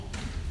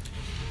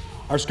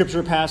Our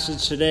scripture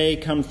passage today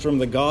comes from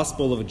the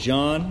Gospel of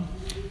John,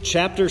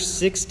 chapter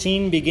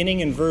 16,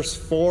 beginning in verse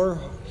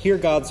 4. Hear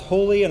God's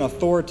holy and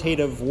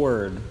authoritative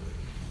word.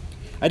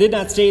 I did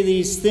not say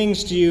these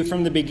things to you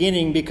from the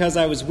beginning because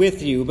I was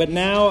with you, but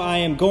now I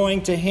am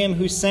going to him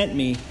who sent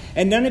me,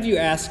 and none of you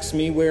asks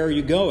me, where are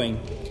you going?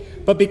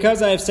 But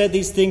because I have said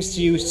these things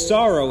to you,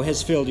 sorrow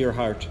has filled your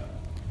heart.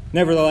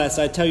 Nevertheless,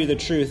 I tell you the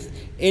truth,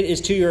 it is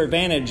to your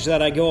advantage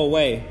that I go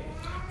away.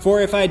 For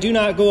if I do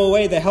not go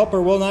away, the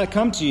Helper will not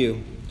come to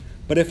you.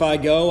 But if I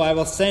go, I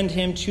will send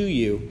him to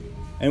you.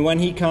 And when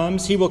he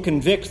comes, he will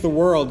convict the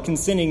world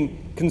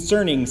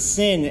concerning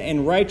sin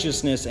and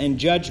righteousness and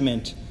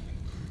judgment.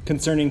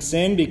 Concerning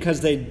sin, because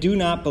they do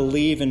not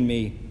believe in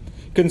me.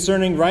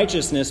 Concerning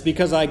righteousness,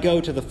 because I go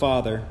to the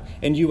Father,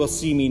 and you will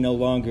see me no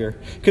longer.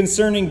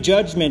 Concerning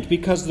judgment,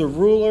 because the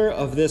ruler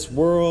of this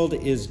world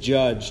is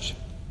judged.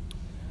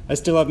 I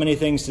still have many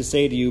things to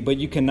say to you, but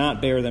you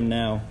cannot bear them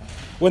now.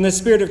 When the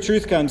Spirit of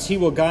truth comes, he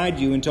will guide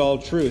you into all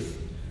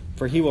truth,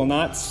 for he will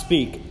not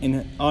speak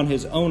on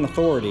his own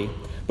authority,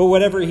 but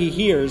whatever he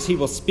hears, he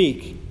will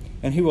speak,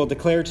 and he will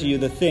declare to you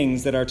the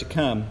things that are to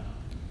come.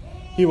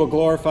 He will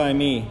glorify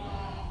me,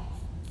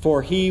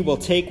 for he will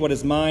take what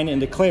is mine and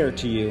declare it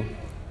to you,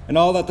 and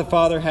all that the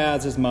Father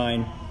has is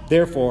mine.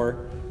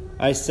 Therefore,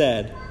 I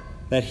said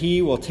that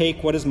he will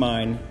take what is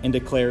mine and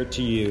declare it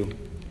to you.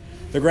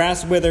 The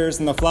grass withers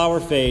and the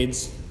flower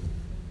fades.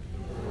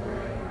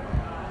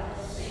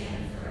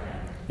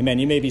 Amen.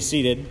 You may be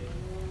seated.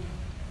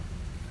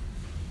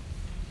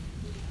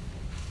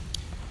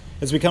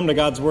 As we come to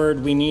God's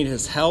word, we need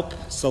his help,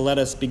 so let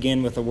us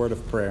begin with a word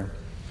of prayer.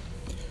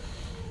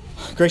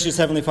 Gracious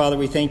Heavenly Father,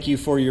 we thank you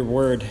for your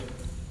word.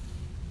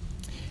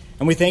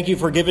 And we thank you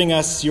for giving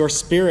us your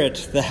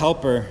Spirit, the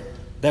helper,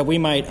 that we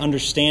might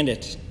understand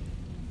it,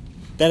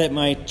 that it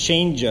might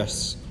change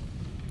us.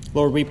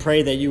 Lord, we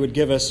pray that you would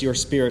give us your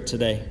Spirit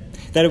today,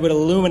 that it would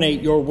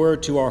illuminate your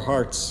word to our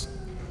hearts,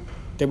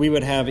 that we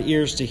would have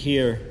ears to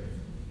hear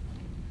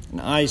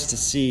and eyes to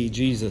see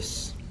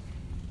Jesus.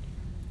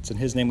 It's in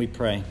his name we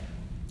pray.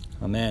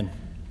 Amen.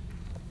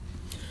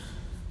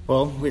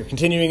 Well, we're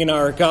continuing in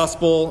our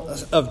Gospel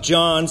of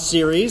John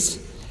series.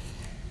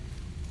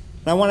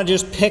 I want to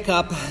just pick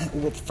up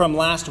from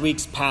last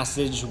week's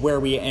passage where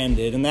we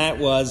ended, and that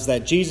was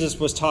that Jesus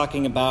was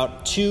talking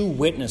about two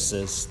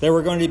witnesses. There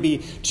were going to be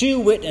two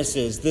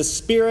witnesses, the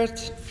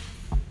Spirit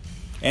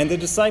and the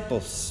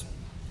disciples.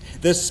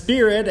 The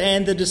Spirit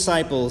and the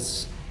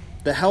disciples,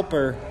 the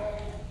Helper,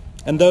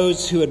 and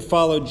those who had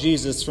followed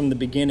Jesus from the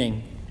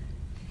beginning.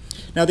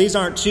 Now, these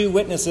aren't two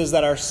witnesses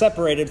that are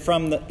separated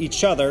from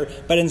each other,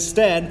 but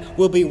instead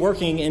will be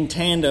working in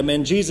tandem,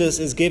 and Jesus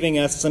is giving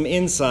us some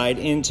insight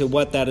into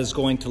what that is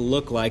going to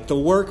look like. The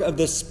work of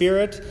the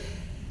Spirit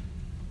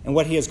and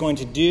what he is going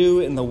to do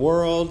in the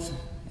world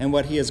and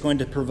what he is going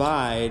to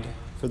provide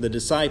for the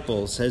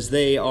disciples as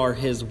they are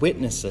his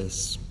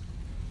witnesses.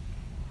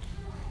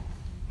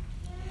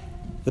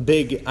 The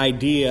big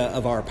idea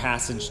of our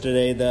passage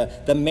today,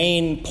 the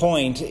main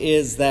point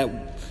is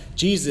that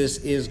Jesus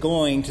is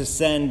going to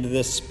send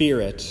the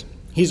Spirit.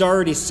 He's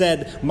already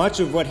said much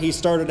of what he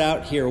started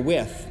out here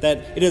with, that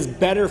it is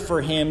better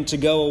for him to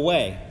go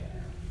away.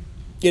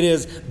 It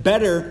is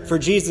better for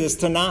Jesus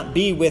to not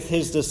be with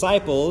his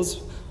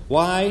disciples.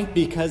 Why?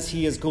 Because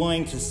he is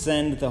going to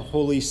send the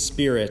Holy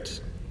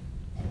Spirit,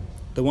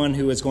 the one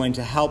who is going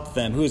to help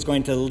them, who is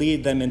going to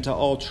lead them into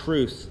all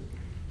truth.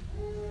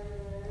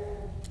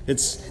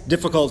 It's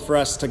difficult for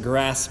us to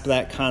grasp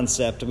that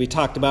concept. We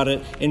talked about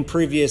it in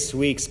previous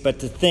weeks, but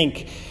to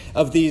think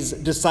of these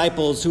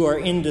disciples who are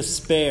in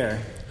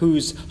despair,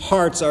 whose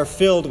hearts are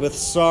filled with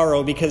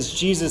sorrow because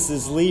Jesus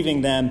is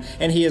leaving them,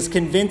 and he is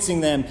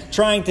convincing them,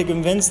 trying to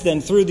convince them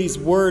through these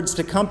words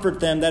to comfort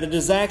them that it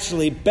is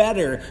actually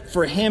better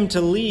for him to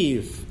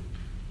leave.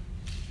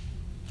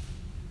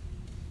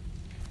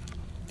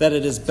 That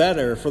it is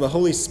better for the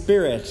Holy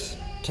Spirit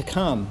to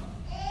come.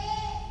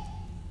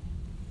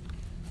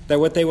 That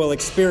what they will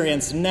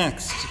experience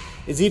next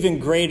is even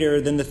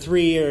greater than the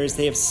 3 years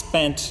they have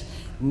spent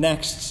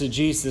next to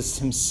Jesus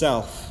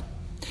himself,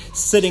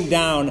 sitting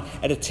down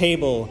at a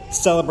table,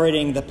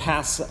 celebrating the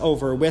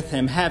Passover with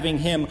him, having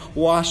him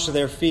wash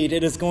their feet.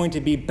 It is going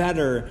to be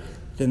better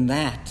than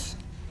that.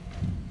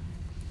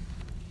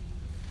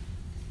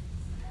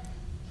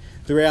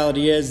 The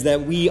reality is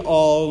that we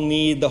all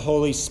need the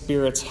Holy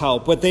Spirit's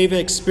help. What they've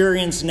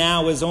experienced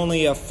now is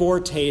only a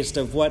foretaste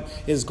of what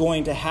is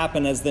going to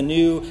happen as the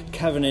new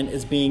covenant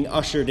is being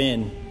ushered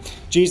in.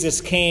 Jesus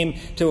came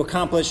to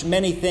accomplish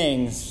many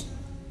things,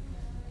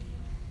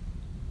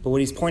 but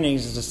what he's pointing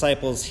to his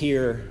disciples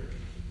here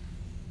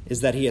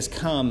is that he has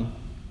come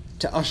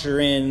to usher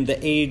in the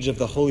age of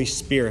the Holy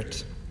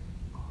Spirit.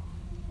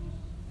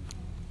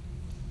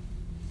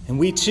 And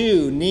we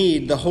too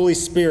need the Holy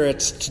Spirit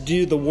to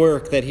do the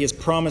work that he is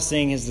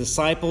promising his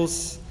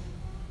disciples,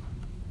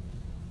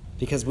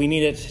 because we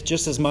need it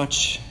just as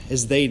much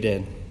as they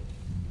did.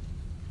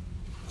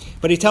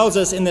 But he tells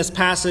us in this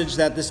passage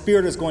that the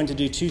Spirit is going to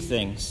do two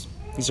things.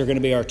 These are going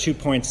to be our 2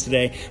 points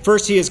today.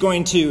 First, he is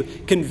going to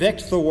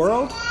convict the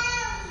world.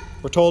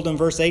 We're told in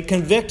verse 8,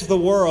 convict the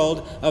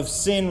world of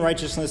sin,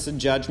 righteousness, and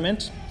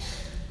judgment.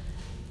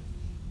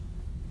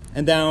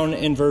 And down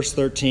in verse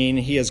 13,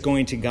 he is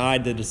going to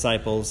guide the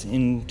disciples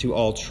into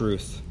all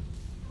truth.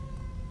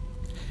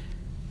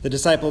 The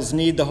disciples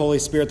need the Holy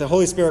Spirit. The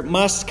Holy Spirit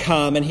must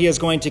come, and he is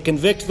going to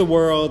convict the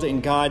world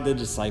and guide the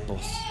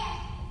disciples.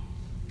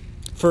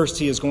 First,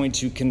 he is going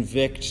to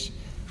convict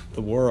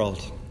the world.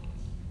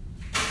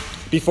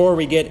 Before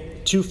we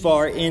get too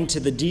far into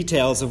the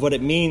details of what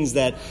it means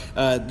that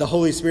the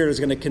Holy Spirit is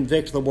going to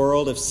convict the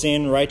world of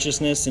sin,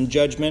 righteousness, and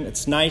judgment,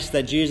 it's nice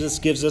that Jesus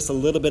gives us a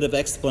little bit of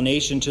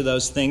explanation to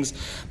those things.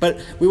 But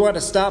we want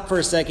to stop for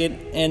a second,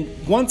 and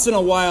once in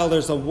a while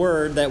there's a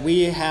word that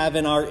we have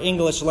in our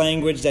English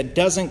language that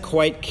doesn't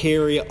quite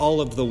carry all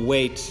of the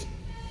weight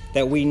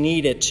that we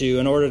need it to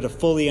in order to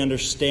fully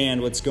understand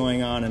what's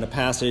going on in a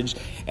passage.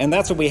 And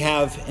that's what we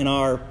have in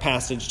our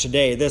passage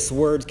today, this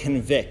word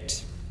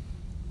convict.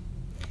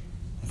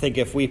 I think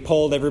if we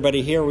polled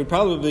everybody here, we'd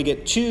probably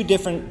get two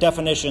different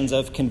definitions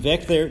of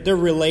convict. They're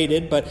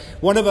related, but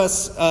one of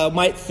us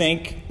might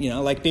think,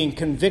 like being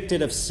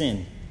convicted of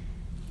sin.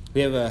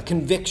 We have a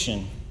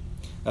conviction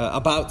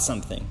about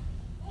something.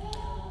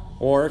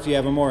 Or if you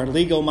have a more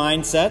legal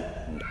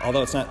mindset,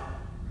 although it's not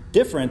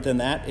different than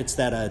that, it's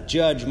that a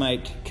judge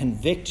might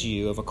convict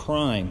you of a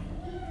crime.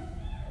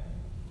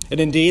 And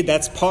indeed,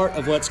 that's part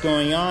of what's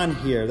going on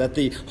here, that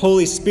the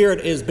Holy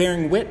Spirit is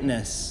bearing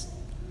witness,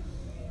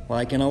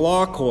 like in a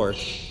law court.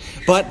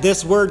 But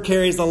this word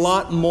carries a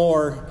lot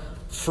more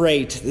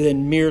freight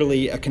than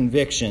merely a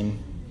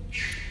conviction.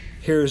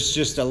 Here's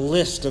just a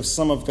list of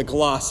some of the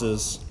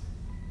glosses.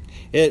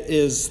 It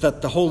is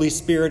that the Holy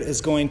Spirit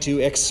is going to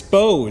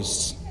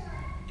expose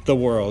the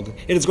world.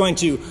 It is going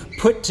to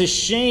put to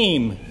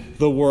shame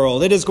the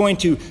world. It is going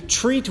to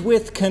treat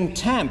with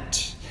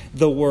contempt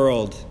the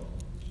world,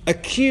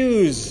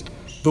 accuse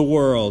the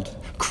world,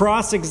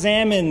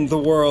 cross-examine the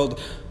world,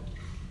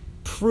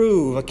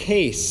 prove a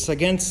case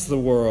against the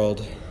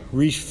world,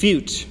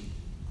 refute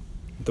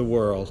the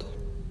world.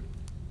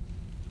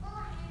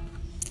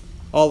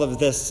 All of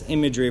this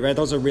imagery, right?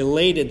 Those are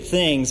related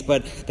things,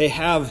 but they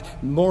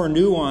have more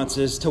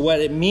nuances to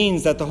what it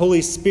means that the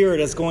Holy Spirit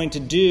is going to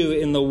do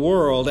in the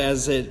world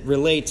as it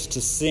relates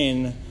to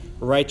sin,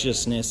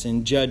 righteousness,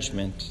 and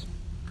judgment.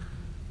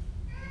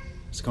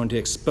 It's going to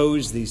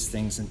expose these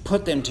things and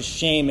put them to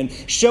shame and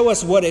show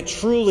us what it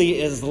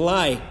truly is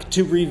like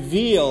to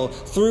reveal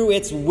through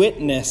its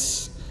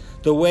witness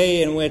the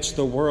way in which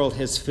the world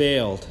has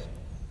failed.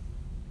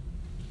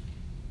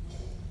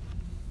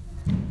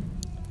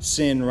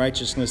 Sin,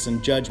 righteousness,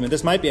 and judgment.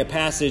 This might be a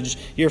passage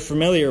you're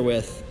familiar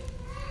with.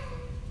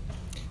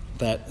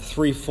 That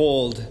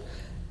threefold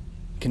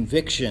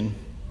conviction.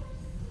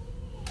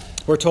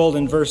 We're told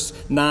in verse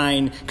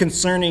 9,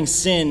 concerning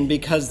sin,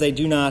 because they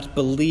do not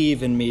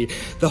believe in me.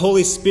 The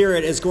Holy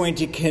Spirit is going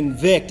to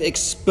convict,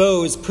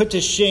 expose, put to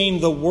shame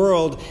the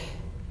world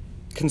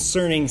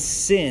concerning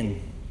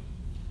sin.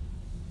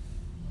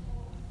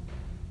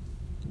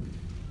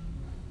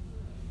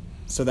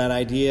 So that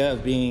idea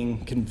of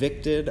being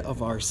convicted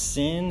of our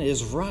sin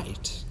is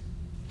right.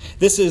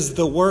 This is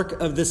the work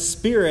of the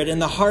Spirit in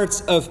the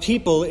hearts of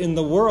people in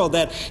the world,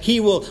 that he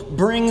will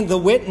bring the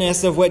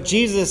witness of what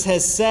Jesus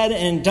has said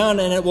and done,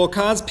 and it will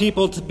cause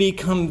people to be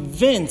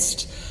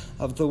convinced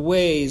of the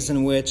ways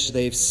in which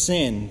they've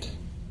sinned.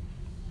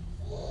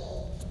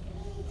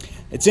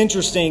 It's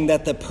interesting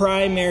that the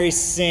primary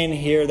sin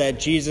here that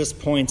Jesus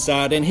points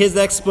out in his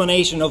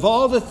explanation of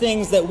all the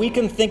things that we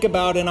can think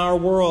about in our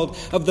world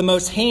of the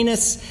most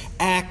heinous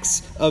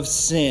acts of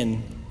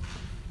sin: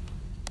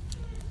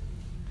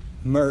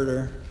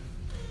 murder,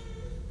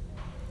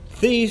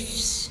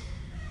 thieves,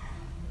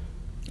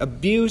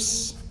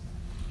 abuse,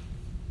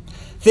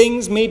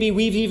 things maybe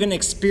we've even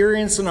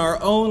experienced in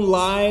our own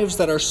lives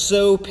that are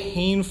so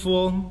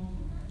painful,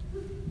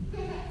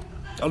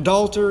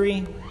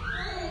 adultery.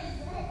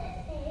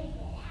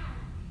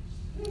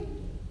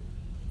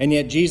 And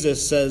yet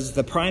Jesus says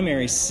the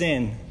primary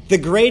sin, the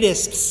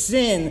greatest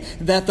sin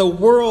that the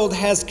world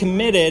has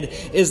committed,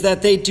 is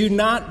that they do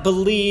not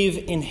believe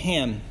in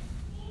him.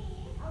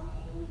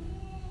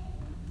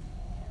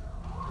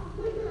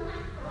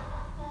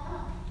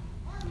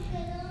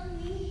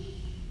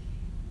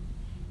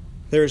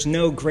 There is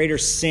no greater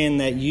sin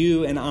that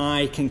you and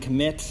I can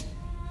commit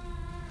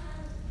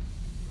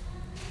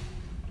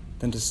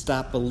than to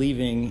stop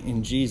believing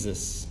in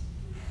Jesus.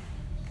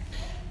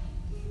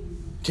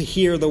 To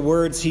hear the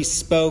words he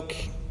spoke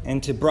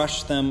and to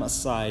brush them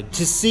aside.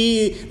 To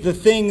see the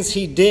things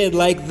he did,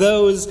 like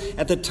those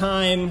at the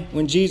time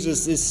when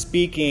Jesus is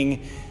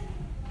speaking,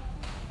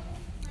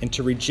 and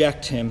to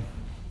reject him.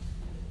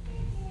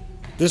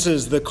 This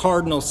is the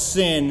cardinal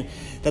sin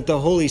that the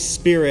Holy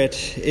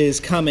Spirit is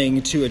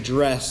coming to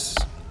address.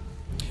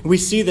 We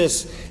see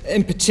this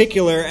in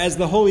particular as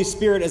the Holy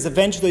Spirit is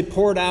eventually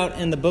poured out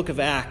in the book of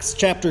Acts,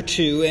 chapter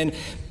 2. And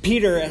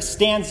Peter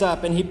stands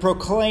up and he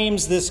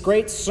proclaims this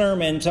great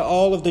sermon to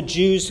all of the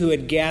Jews who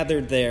had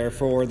gathered there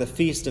for the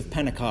Feast of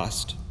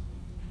Pentecost.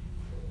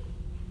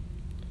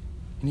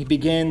 And he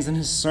begins in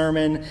his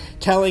sermon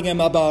telling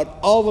him about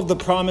all of the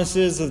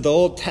promises of the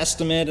Old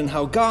Testament and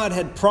how God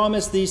had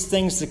promised these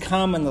things to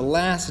come in the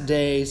last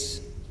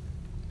days.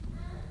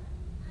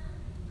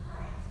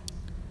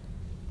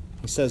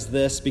 He says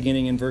this,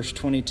 beginning in verse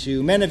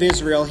 22, "Men of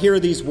Israel, hear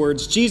these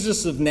words.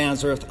 Jesus of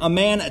Nazareth, a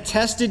man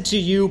attested to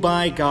you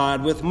by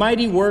God with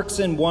mighty works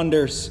and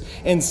wonders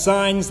and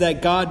signs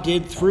that God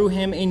did through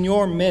him in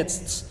your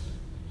midst.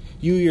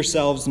 You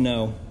yourselves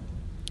know.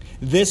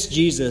 This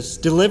Jesus,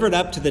 delivered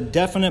up to the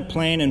definite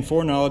plan and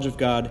foreknowledge of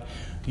God,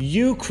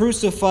 you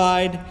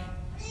crucified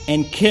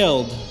and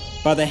killed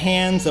by the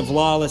hands of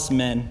lawless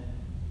men.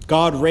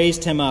 God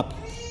raised him up,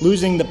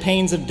 losing the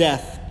pains of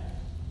death,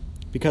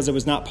 because it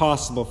was not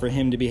possible for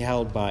him to be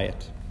held by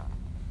it."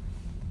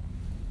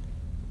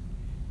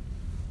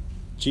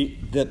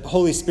 The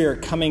Holy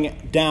Spirit coming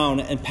down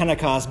at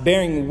Pentecost,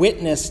 bearing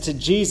witness to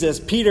Jesus.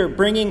 Peter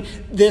bringing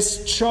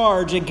this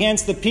charge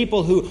against the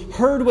people who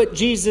heard what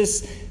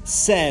Jesus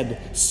said,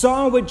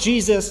 saw what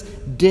Jesus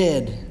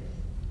did.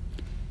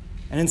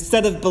 And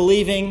instead of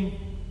believing,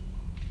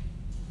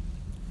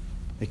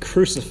 they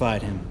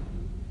crucified him.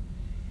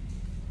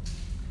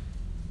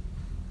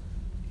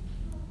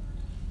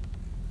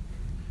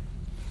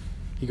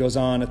 He goes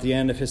on at the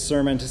end of his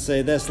sermon to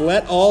say this,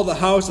 "Let all the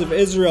house of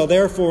Israel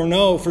therefore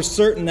know for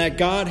certain that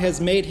God has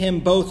made him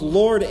both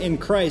Lord and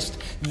Christ,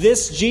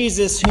 this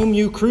Jesus whom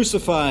you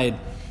crucified."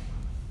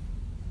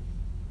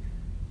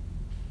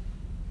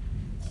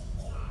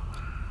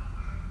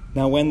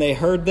 Now when they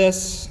heard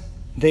this,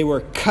 they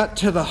were cut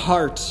to the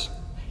heart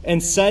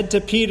and said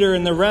to Peter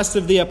and the rest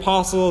of the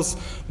apostles,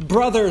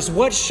 "Brothers,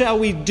 what shall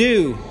we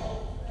do?"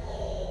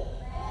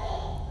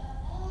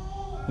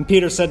 And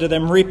Peter said to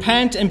them,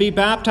 "Repent and be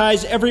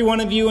baptized, every one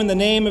of you, in the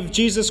name of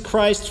Jesus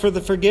Christ for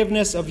the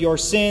forgiveness of your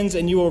sins,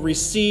 and you will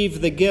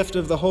receive the gift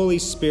of the Holy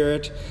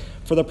Spirit.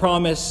 For the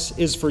promise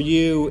is for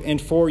you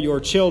and for your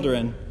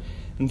children,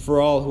 and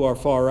for all who are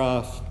far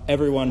off,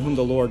 everyone whom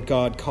the Lord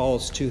God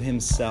calls to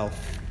himself."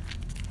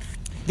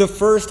 The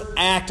first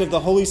act of the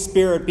Holy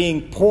Spirit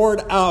being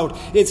poured out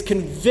is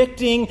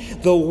convicting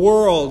the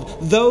world,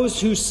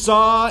 those who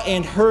saw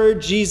and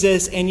heard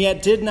Jesus and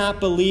yet did not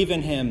believe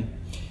in him.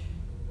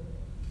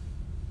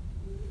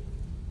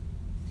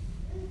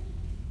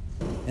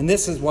 And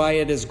this is why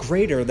it is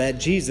greater that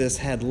Jesus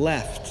had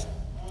left.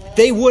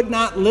 They would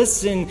not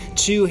listen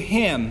to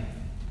him.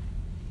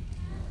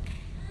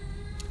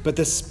 But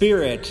the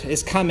Spirit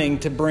is coming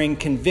to bring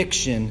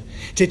conviction,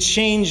 to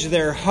change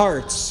their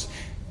hearts,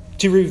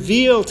 to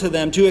reveal to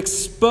them, to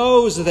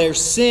expose their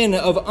sin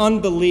of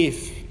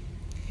unbelief.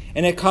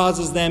 And it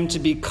causes them to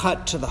be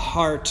cut to the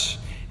heart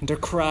and to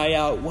cry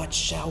out, "What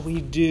shall we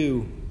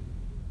do?"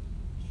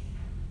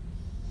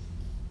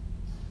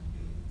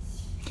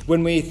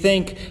 When we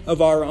think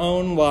of our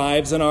own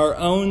lives and our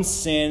own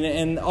sin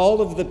and all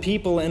of the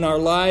people in our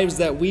lives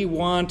that we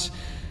want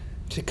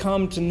to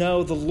come to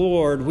know the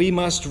Lord, we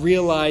must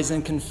realize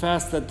and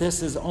confess that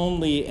this is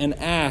only an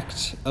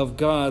act of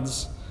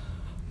God's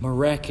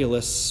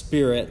miraculous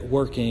Spirit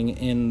working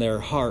in their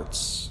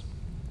hearts.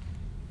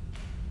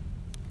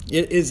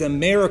 It is a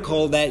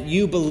miracle that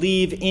you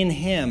believe in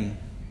him.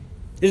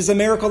 It is a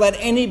miracle that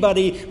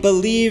anybody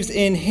believes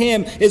in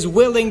him, is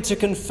willing to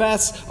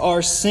confess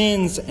our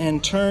sins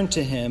and turn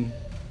to him.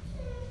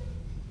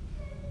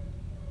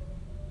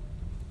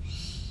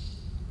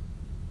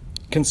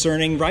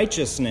 Concerning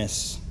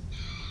righteousness,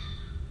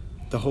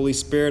 the Holy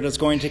Spirit is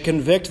going to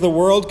convict the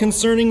world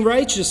concerning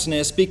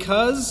righteousness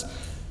because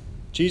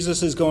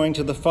Jesus is going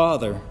to the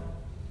Father.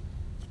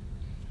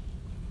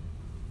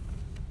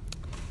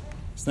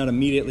 It's not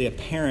immediately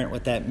apparent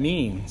what that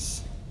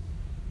means.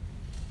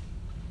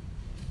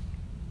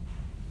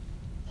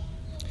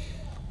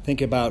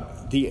 Think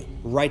about the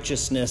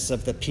righteousness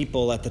of the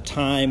people at the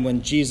time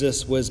when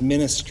Jesus was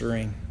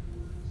ministering.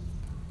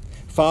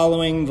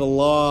 Following the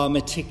law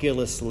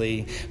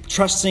meticulously,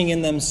 trusting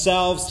in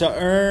themselves to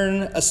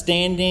earn a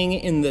standing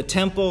in the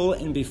temple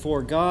and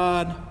before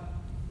God,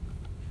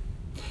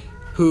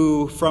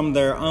 who from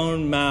their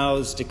own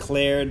mouths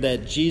declared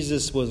that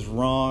Jesus was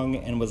wrong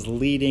and was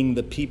leading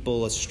the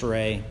people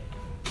astray.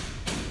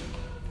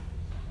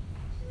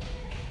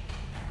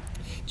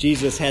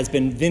 Jesus has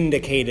been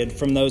vindicated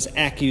from those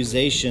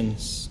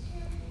accusations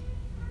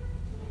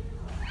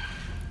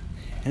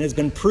and has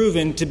been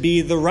proven to be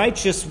the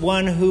righteous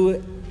one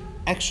who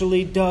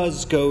actually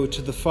does go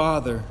to the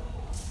Father,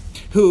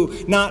 who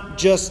not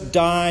just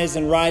dies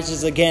and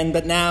rises again,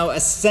 but now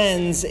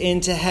ascends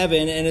into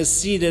heaven and is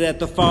seated at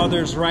the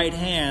Father's right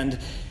hand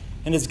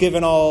and is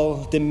given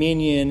all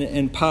dominion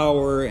and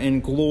power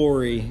and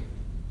glory.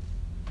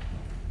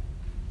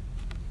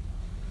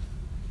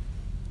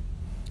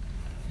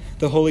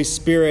 The Holy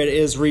Spirit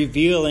is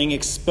revealing,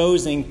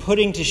 exposing,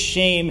 putting to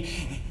shame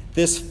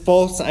this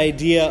false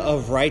idea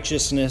of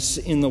righteousness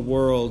in the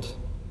world.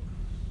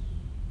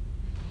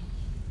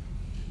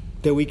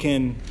 That we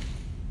can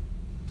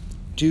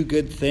do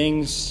good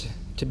things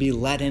to be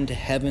let into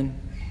heaven.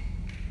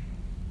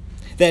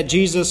 That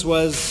Jesus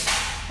was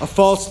a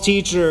false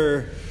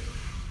teacher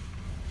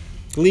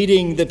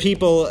leading the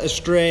people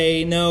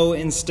astray. No,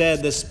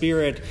 instead, the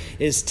Spirit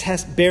is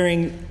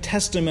bearing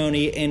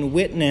testimony and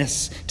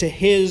witness to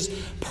his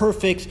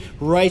perfect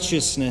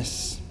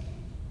righteousness.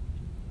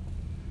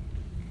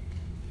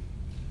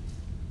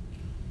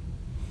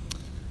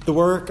 The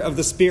work of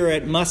the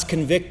Spirit must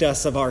convict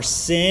us of our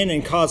sin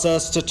and cause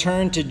us to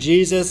turn to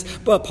Jesus,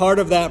 but part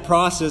of that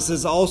process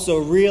is also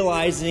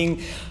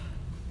realizing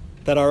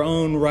that our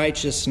own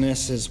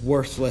righteousness is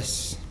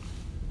worthless.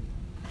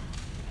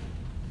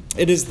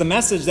 It is the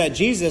message that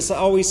Jesus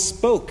always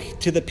spoke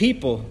to the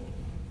people,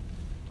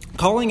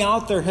 calling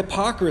out their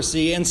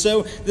hypocrisy. And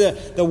so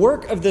the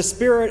work of the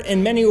Spirit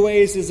in many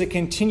ways is a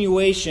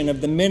continuation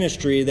of the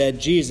ministry that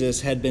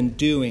Jesus had been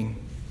doing.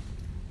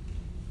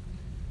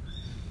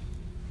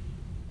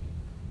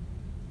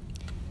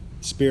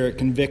 The Spirit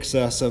convicts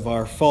us of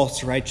our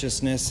false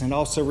righteousness and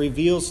also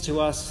reveals to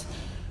us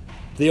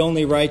the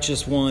only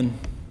righteous one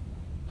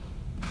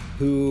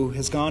who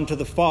has gone to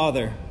the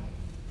Father.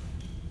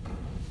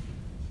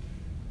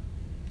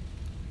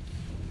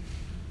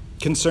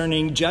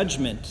 Concerning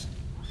judgment,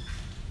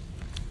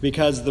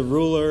 because the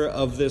ruler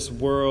of this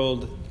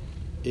world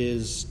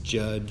is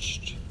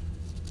judged.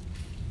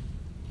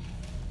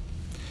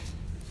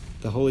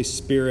 The Holy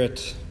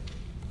Spirit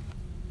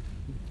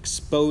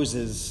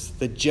exposes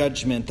the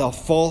judgment, the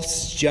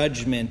false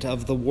judgment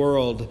of the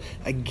world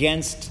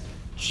against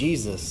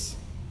Jesus.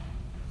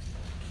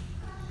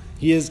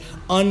 He is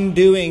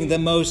undoing the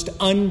most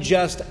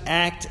unjust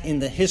act in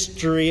the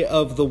history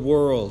of the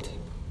world.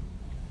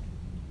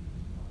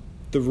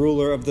 The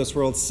ruler of this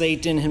world,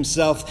 Satan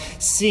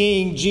himself,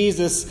 seeing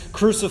Jesus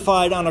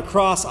crucified on a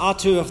cross, ought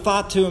to have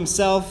thought to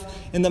himself,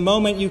 in the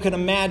moment you can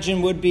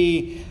imagine would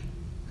be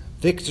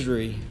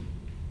victory.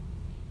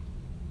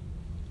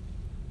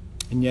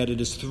 And yet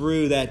it is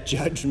through that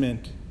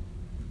judgment,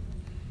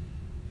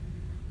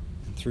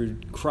 through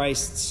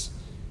Christ's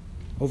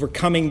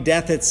overcoming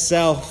death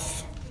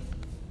itself,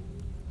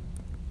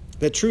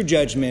 that true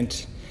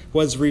judgment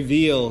was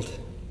revealed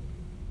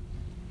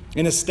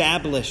and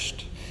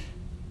established.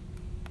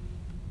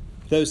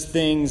 Those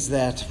things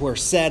that were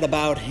said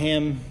about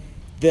him,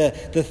 the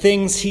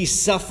things he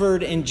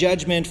suffered in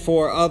judgment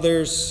for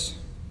others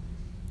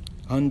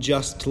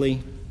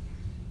unjustly,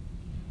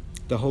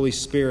 the Holy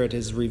Spirit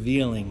is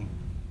revealing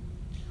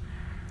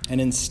and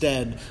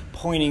instead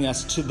pointing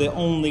us to the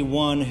only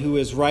one who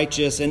is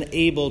righteous and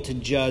able to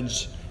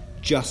judge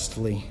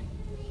justly.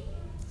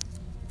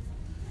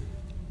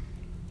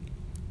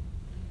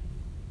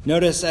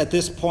 Notice at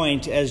this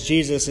point, as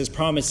Jesus is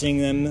promising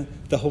them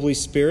the Holy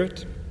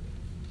Spirit,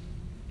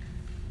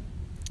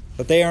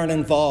 that they aren't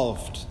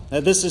involved.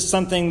 That this is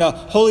something the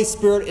Holy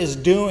Spirit is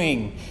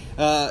doing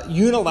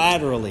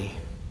unilaterally,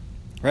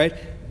 right?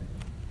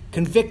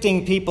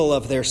 Convicting people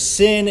of their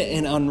sin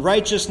and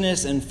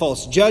unrighteousness and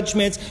false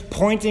judgments,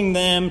 pointing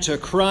them to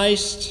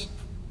Christ.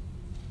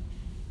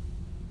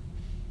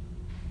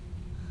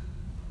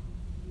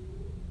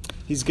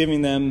 He's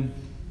giving them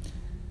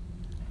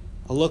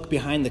a look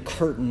behind the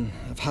curtain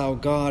of how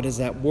God is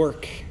at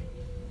work,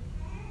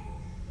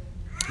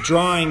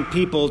 drawing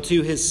people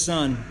to his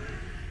Son.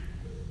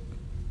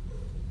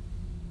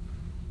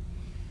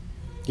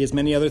 He has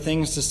many other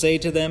things to say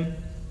to them,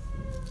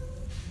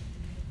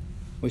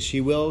 which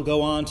he will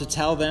go on to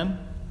tell them,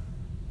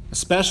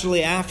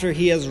 especially after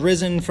he has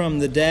risen from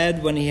the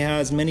dead, when he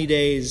has many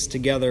days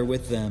together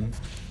with them.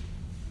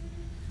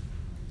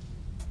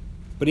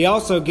 But he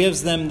also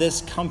gives them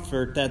this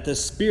comfort that the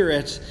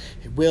Spirit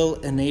will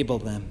enable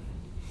them.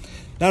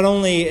 Not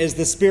only is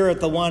the Spirit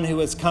the one who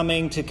is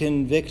coming to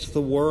convict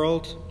the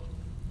world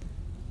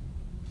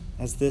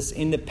as this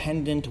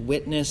independent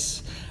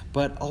witness,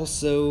 but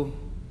also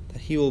that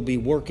he will be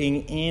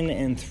working in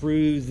and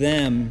through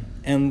them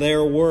and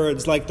their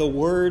words, like the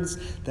words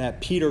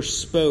that Peter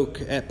spoke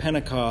at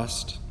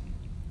Pentecost.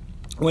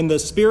 When the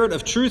Spirit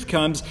of truth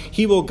comes,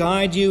 he will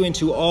guide you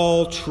into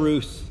all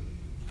truth.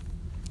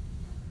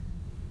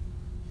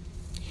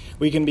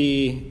 We can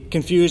be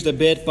confused a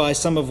bit by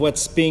some of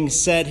what's being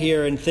said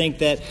here and think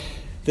that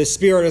the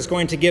Spirit is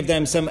going to give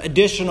them some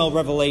additional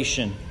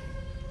revelation.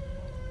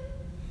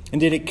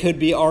 Indeed, it could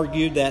be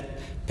argued that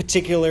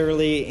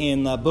particularly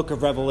in the book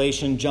of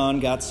Revelation, John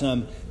got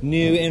some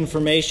new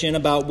information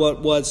about what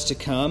was to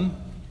come.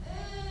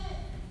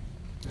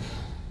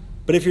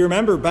 But if you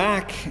remember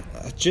back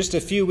just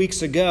a few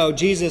weeks ago,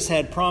 Jesus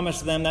had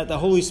promised them that the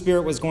Holy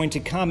Spirit was going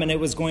to come and it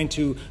was going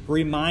to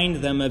remind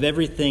them of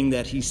everything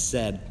that he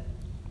said.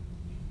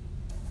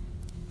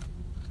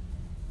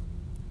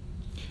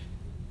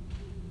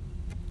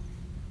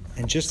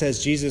 And just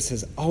as Jesus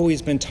has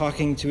always been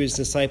talking to his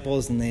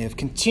disciples and they have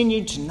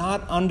continued to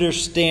not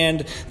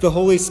understand, the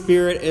Holy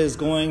Spirit is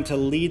going to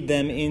lead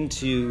them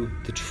into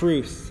the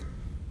truth.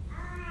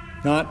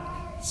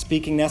 Not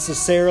speaking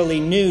necessarily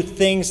new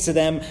things to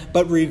them,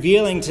 but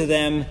revealing to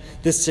them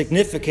the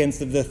significance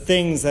of the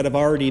things that have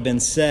already been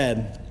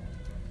said.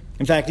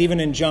 In fact, even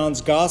in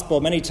John's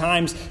Gospel, many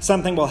times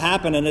something will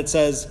happen and it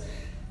says,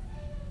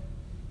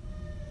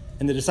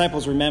 and the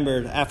disciples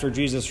remembered after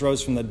Jesus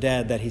rose from the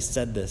dead that he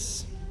said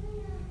this.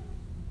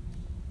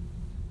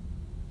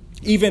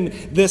 Even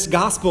this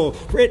gospel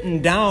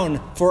written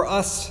down for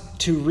us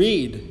to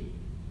read.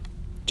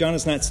 John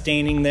is not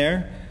standing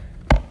there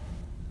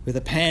with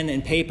a pen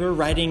and paper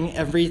writing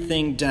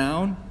everything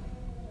down.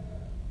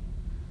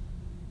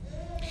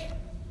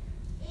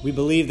 We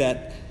believe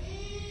that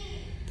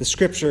the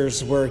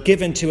scriptures were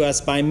given to us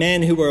by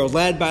men who were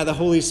led by the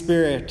Holy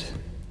Spirit.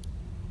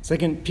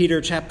 2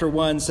 Peter chapter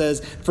 1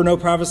 says, "For no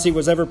prophecy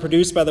was ever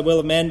produced by the will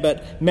of men,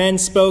 but men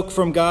spoke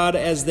from God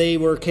as they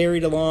were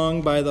carried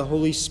along by the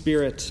Holy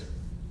Spirit."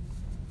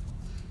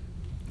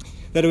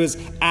 That it was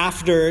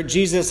after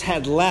Jesus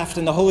had left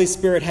and the Holy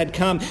Spirit had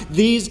come,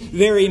 these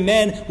very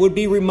men would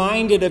be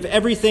reminded of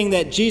everything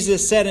that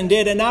Jesus said and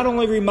did, and not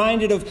only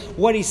reminded of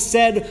what he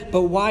said,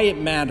 but why it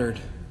mattered.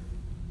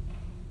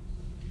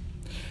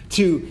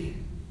 To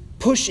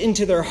push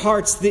into their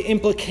hearts the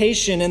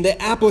implication and the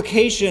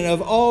application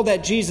of all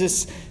that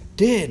Jesus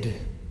did.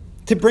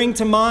 To bring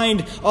to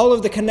mind all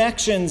of the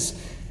connections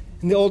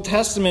in the Old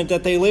Testament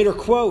that they later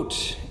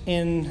quote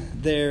in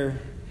their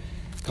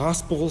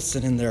Gospels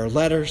and in their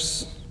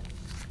letters.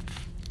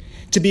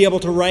 To be able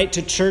to write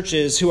to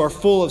churches who are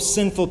full of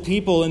sinful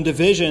people and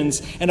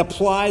divisions and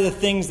apply the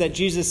things that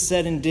Jesus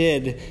said and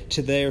did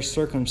to their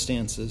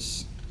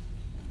circumstances.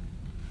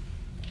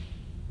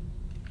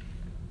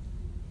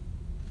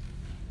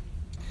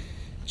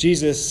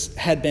 Jesus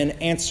had been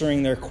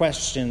answering their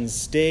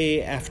questions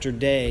day after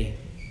day.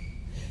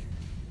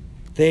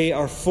 They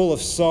are full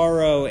of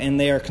sorrow and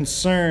they are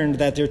concerned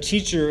that their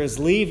teacher is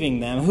leaving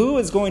them. Who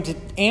is going to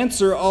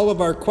answer all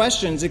of our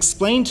questions?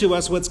 Explain to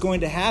us what's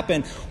going to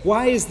happen.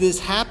 Why is this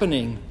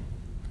happening?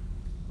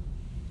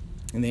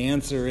 And the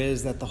answer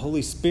is that the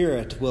Holy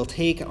Spirit will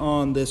take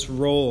on this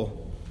role.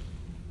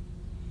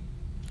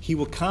 He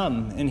will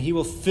come and he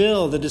will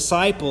fill the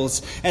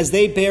disciples as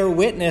they bear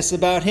witness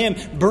about him,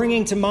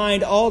 bringing to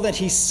mind all that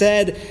he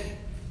said,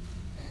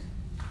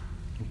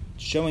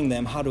 showing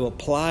them how to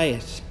apply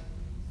it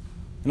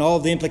and all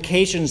of the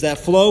implications that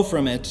flow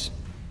from it.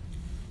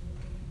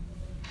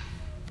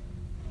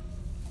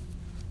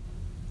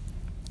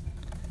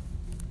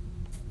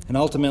 And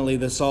ultimately,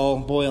 this all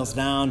boils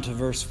down to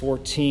verse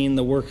 14.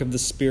 The work of the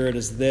Spirit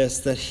is this,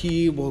 that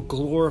he will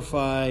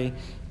glorify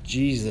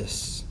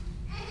Jesus.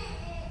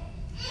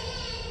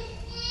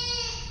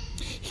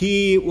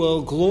 He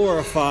will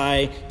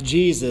glorify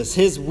Jesus.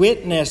 His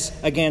witness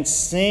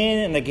against sin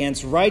and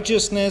against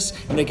righteousness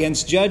and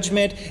against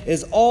judgment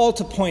is all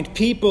to point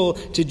people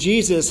to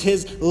Jesus.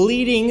 His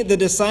leading the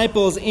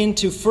disciples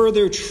into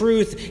further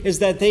truth is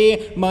that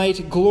they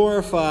might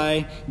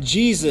glorify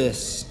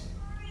Jesus.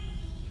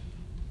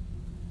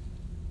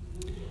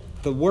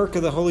 The work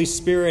of the Holy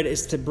Spirit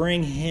is to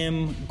bring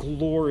him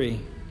glory.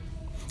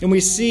 And we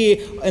see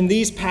in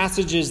these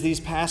passages, these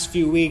past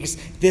few weeks,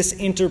 this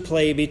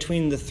interplay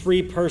between the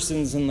three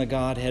persons in the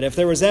Godhead. If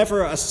there was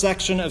ever a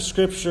section of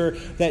Scripture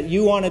that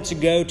you wanted to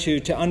go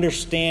to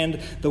understand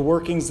the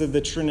workings of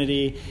the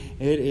Trinity,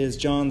 it is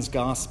John's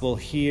Gospel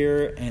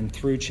here and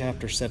through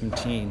chapter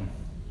 17.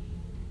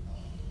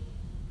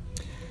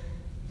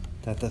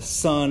 That the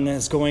Son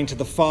is going to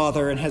the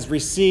Father and has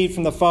received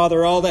from the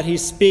Father all that he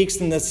speaks,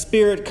 and the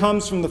Spirit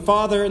comes from the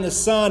Father and the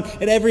Son,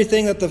 and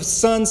everything that the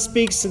Son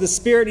speaks to the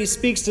Spirit, he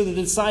speaks to the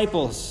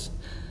disciples.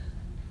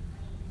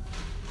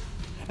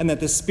 And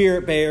that the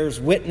Spirit bears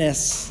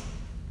witness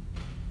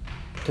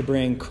to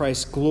bring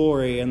Christ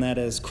glory, and that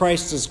as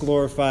Christ is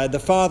glorified, the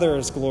Father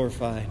is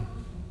glorified.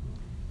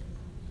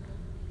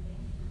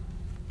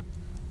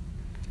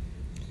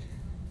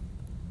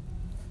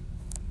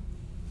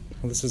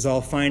 Well, this is all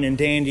fine and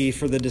dandy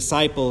for the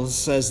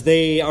disciples, as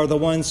they are the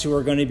ones who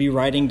are going to be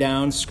writing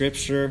down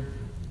Scripture,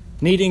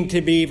 needing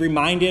to be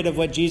reminded of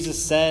what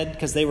Jesus said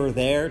because they were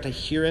there to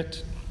hear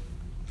it.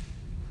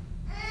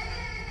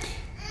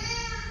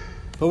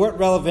 But what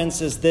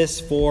relevance is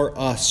this for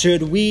us?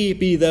 Should we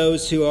be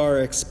those who are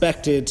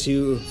expected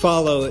to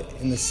follow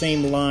in the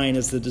same line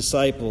as the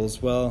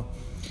disciples? Well,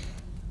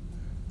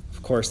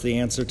 of course, the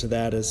answer to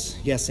that is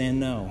yes and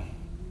no.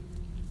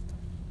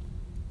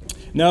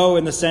 No,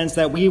 in the sense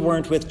that we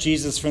weren't with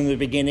Jesus from the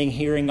beginning,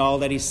 hearing all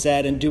that he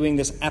said and doing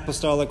this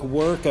apostolic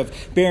work of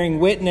bearing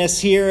witness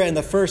here in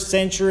the first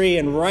century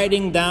and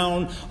writing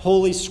down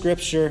Holy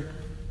Scripture.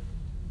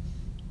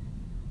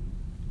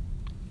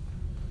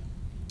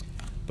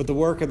 But the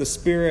work of the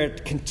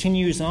Spirit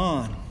continues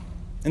on.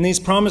 And these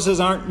promises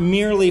aren't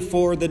merely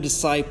for the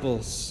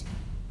disciples.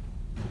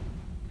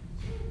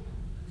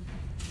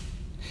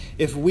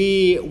 If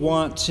we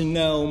want to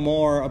know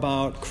more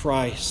about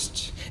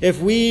Christ,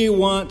 if we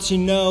want to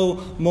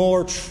know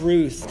more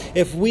truth,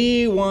 if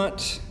we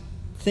want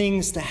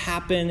things to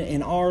happen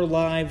in our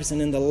lives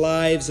and in the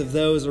lives of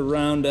those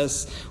around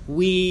us,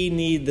 we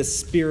need the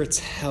Spirit's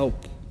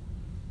help.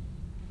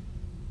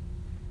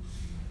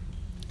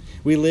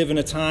 We live in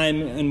a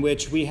time in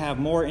which we have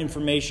more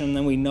information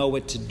than we know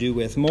what to do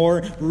with,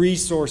 more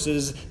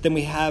resources than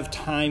we have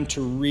time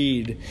to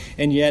read,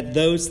 and yet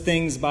those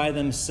things by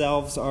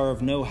themselves are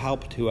of no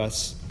help to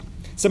us.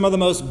 Some of the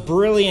most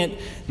brilliant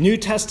New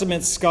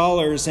Testament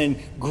scholars and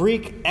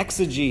Greek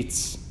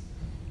exegetes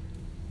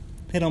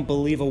They don't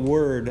believe a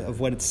word of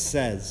what it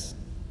says.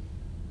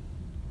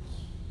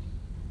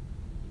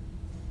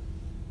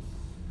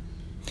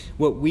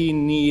 What we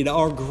need,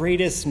 our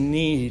greatest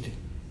need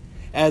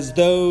as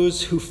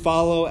those who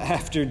follow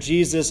after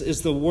Jesus,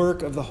 is the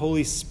work of the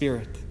Holy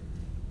Spirit.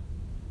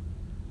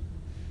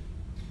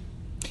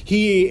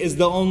 He is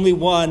the only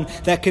one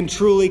that can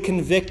truly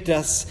convict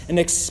us and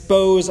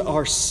expose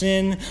our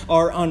sin,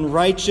 our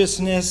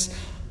unrighteousness,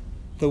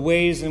 the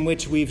ways in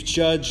which we've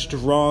judged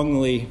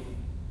wrongly.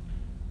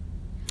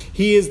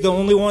 He is the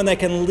only one that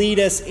can lead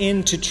us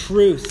into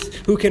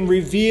truth, who can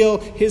reveal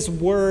his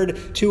word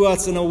to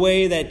us in a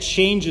way that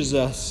changes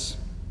us,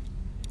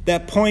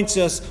 that points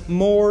us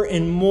more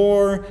and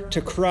more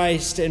to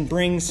Christ and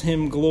brings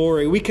him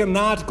glory. We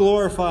cannot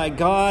glorify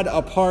God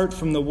apart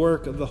from the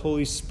work of the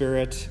Holy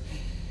Spirit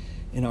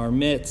in our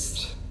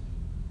midst.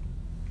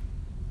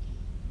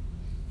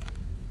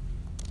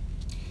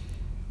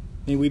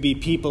 May we be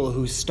people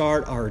who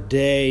start our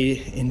day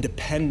in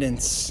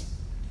dependence,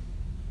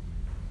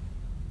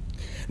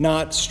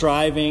 not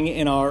striving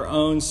in our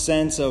own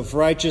sense of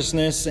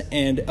righteousness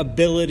and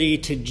ability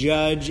to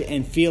judge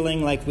and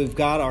feeling like we've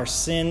got our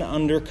sin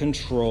under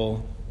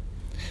control.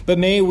 But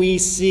may we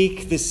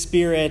seek the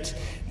Spirit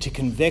to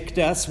convict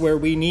us where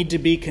we need to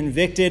be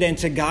convicted and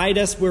to guide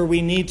us where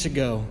we need to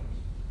go,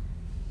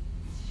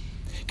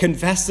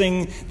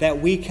 confessing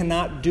that we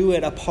cannot do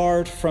it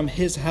apart from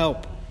his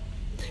help.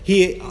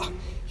 He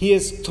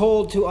is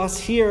told to us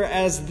here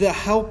as the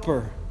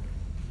helper.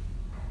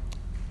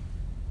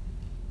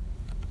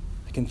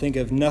 I can think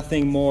of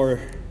nothing more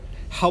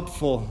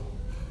helpful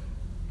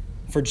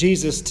for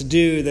Jesus to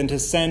do than to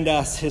send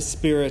us his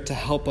Spirit to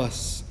help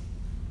us,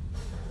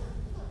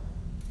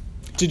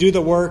 to do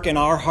the work in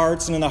our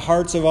hearts and in the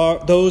hearts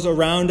of those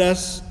around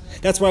us.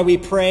 That's why we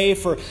pray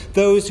for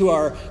those who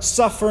are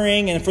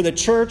suffering and for the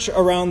church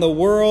around the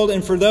world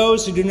and for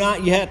those who do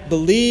not yet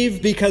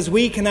believe, because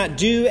we cannot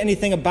do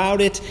anything about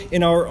it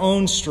in our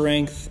own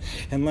strength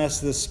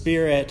unless the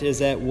Spirit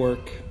is at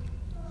work.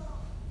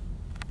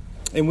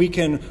 And we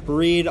can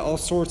read all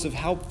sorts of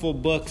helpful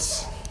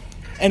books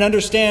and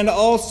understand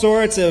all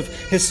sorts of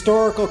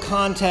historical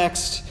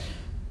context,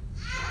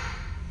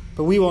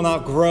 but we will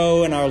not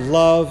grow in our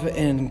love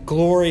and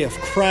glory of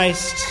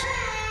Christ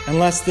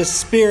unless the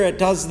Spirit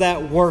does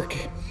that work.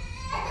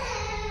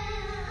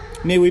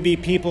 May we be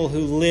people who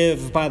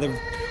live by the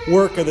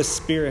work of the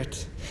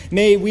Spirit.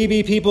 May we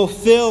be people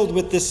filled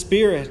with the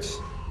Spirit.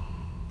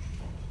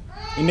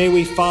 And may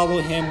we follow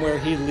him where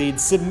he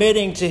leads,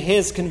 submitting to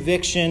his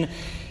conviction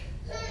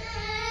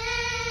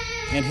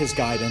and his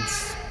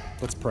guidance.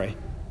 Let's pray.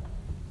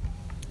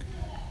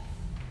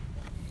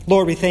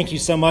 Lord, we thank you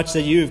so much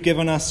that you have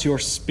given us your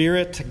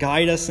Spirit to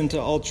guide us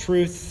into all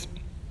truth,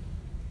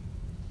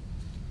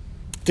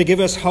 to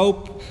give us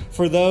hope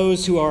for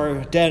those who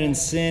are dead in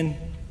sin.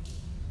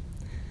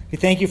 We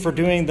thank you for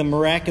doing the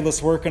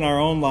miraculous work in our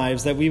own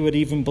lives that we would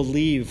even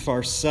believe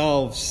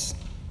ourselves.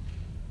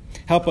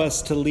 Help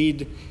us to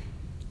lead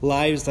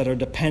lives that are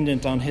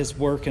dependent on his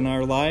work in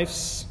our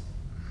lives.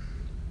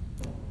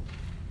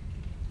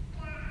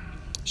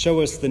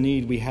 Show us the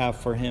need we have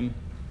for him.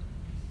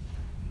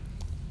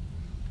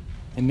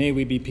 And may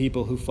we be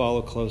people who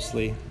follow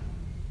closely.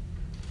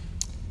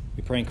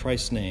 We pray in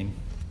Christ's name.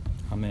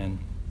 Amen.